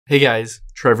Hey guys,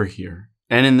 Trevor here.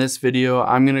 And in this video,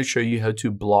 I'm going to show you how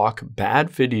to block bad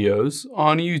videos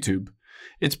on YouTube.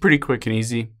 It's pretty quick and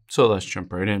easy, so let's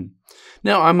jump right in.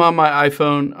 Now I'm on my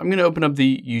iPhone. I'm going to open up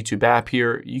the YouTube app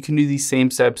here. You can do these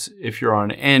same steps if you're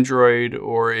on Android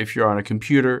or if you're on a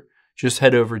computer. Just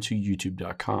head over to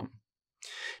youtube.com.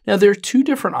 Now there are two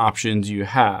different options you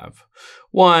have.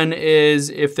 One is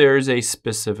if there's a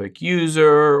specific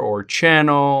user or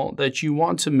channel that you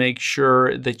want to make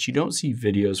sure that you don't see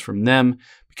videos from them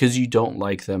because you don't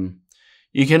like them.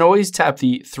 You can always tap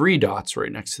the three dots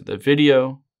right next to the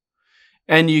video,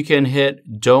 and you can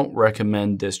hit "Don't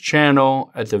recommend this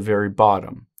channel" at the very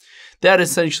bottom. That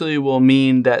essentially will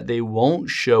mean that they won't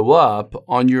show up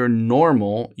on your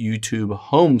normal YouTube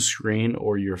home screen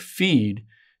or your feed.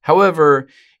 However,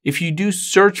 if you do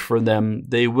search for them,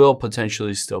 they will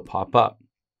potentially still pop up.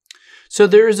 So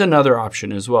there is another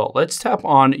option as well. Let's tap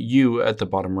on "You" at the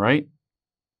bottom right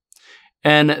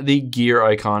and the gear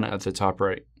icon at the top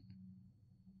right.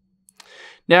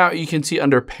 Now you can see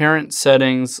under Parent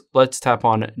Settings, let's tap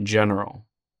on General.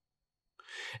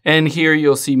 And here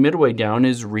you'll see midway down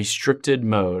is Restricted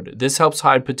Mode. This helps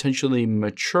hide potentially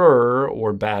mature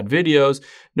or bad videos.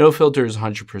 No filter is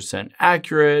 100%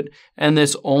 accurate, and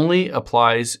this only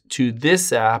applies to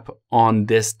this app on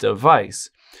this device.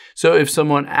 So if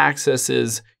someone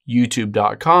accesses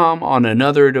youtube.com on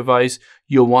another device,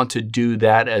 you'll want to do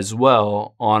that as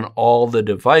well on all the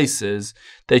devices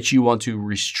that you want to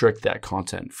restrict that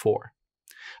content for.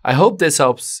 I hope this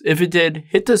helps. If it did,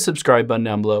 hit the subscribe button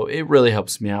down below. It really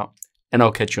helps me out, and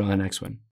I'll catch you on the next one.